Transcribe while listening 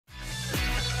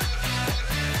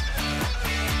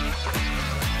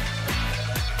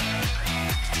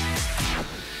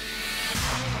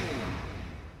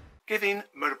giving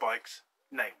motorbikes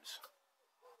names.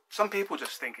 Some people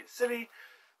just think it's silly,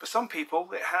 for some people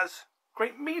it has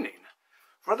great meaning.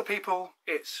 For other people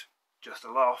it's just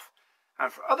a laugh,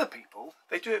 and for other people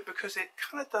they do it because it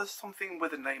kind of does something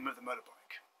with the name of the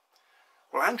motorbike.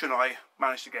 Well, Andrew and I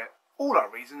managed to get all our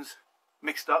reasons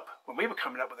mixed up when we were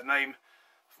coming up with a name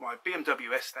for my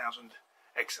BMW S1000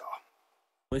 XR.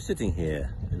 We're sitting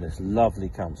here in this lovely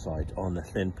campsite on the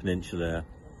Llyn Peninsula,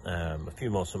 a few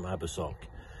miles from Abersoch,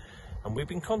 and we've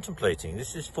been contemplating.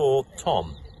 This is for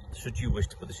Tom, should you wish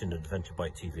to put this in Adventure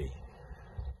Bike TV.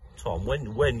 Tom,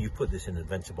 when you put this in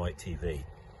Adventure Bike TV,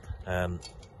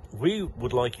 we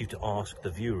would like you to ask the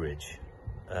viewerage,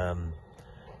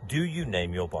 do you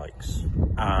name your bikes?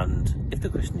 And if the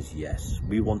question is yes,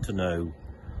 we want to know,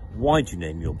 why do you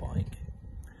name your bike?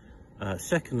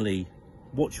 Secondly,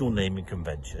 what's your naming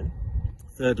convention?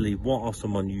 Thirdly, what are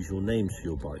some unusual names for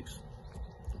your bikes?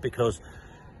 Because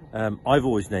I've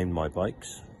always named my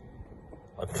bikes.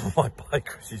 My bike,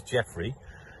 which is Jeffrey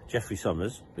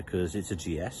Summers, because it's a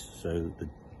GS, so the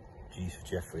G's for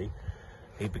Jeffrey.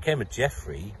 He became a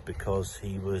Jeffrey because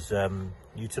he was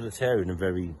utilitarian and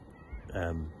very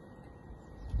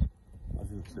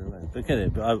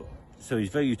so he's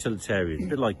very utilitarian,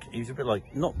 he's a bit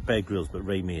like not Bear Grylls but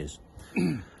Ray Mears.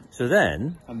 So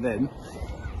then,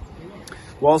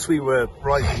 whilst we were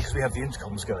riding, because we have the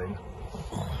intercoms going,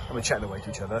 and we're chatting away to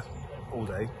each other all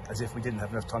day, as if we didn't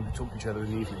have enough time to talk to each other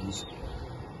in the evenings,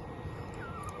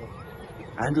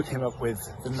 Andrew came up with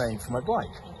the name for my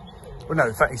bike. Well, no,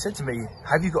 in fact, he said to me,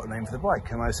 have you got a name for the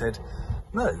bike? And I said,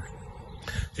 no.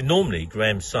 So normally,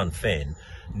 Graham's son, Finn,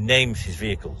 names his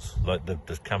vehicles, like the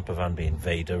camper van being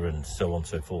Vader and so on and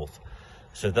so forth.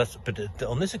 So but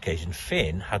on this occasion,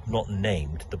 Finn had not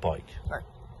named the bike. No.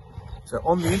 So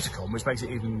on the intercom, which makes it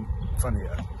even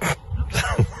funnier,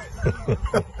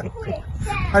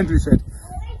 Andrew said,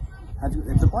 have you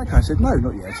named the bike? I said, no,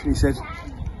 not yet. And he said,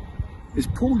 it's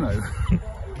porno.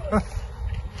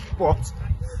 What?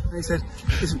 And he said,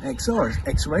 it's an XR, it's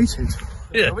X-rated.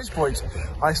 Yeah. At which point,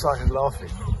 I started laughing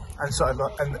and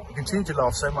continued to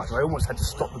laugh so much I almost had to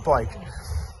stop the bike.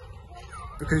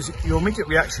 Because your immediate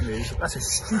reaction is, that's a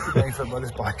stupid name for a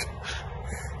motorbike.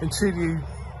 Until you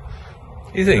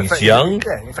think it's young?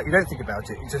 Yeah, in fact, you don't think about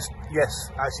it. You just, yes,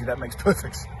 actually, that makes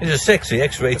perfect. It's a sexy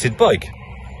X-rated bike.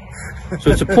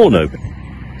 So it's a porno.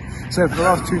 So for the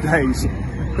last 2 days,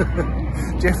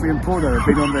 Jeffrey and Porno have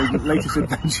been on their latest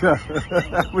adventure.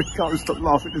 We can't stop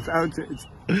laughing about it.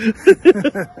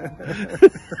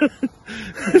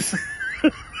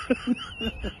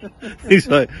 He's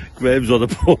like, Graham's on a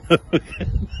porno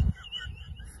again.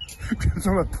 Graham's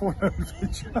on a porno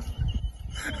adventure.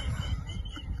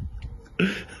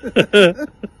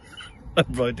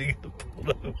 I'm riding in a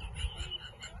porno.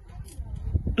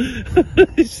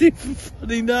 It's even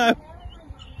funny now.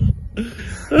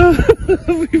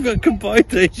 We've got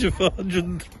combined age of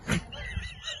 100.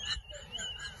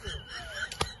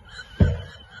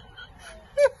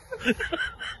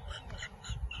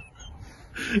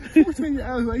 14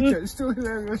 hours later, it's still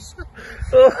hilarious.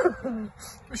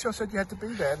 Michelle said you had to be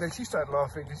there, and then she started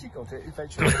laughing and she got it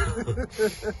eventually.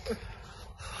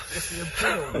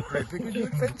 A great big new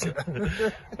adventure.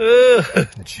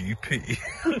 GP.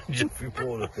 Jeffrey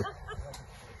Porno.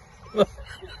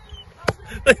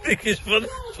 They think it's fun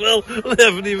as well. They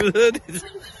haven't even heard it.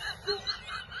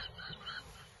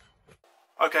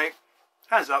 Okay,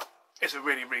 hands up. It's a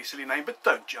really, really silly name, but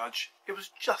don't judge. It was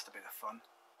just a bit of fun.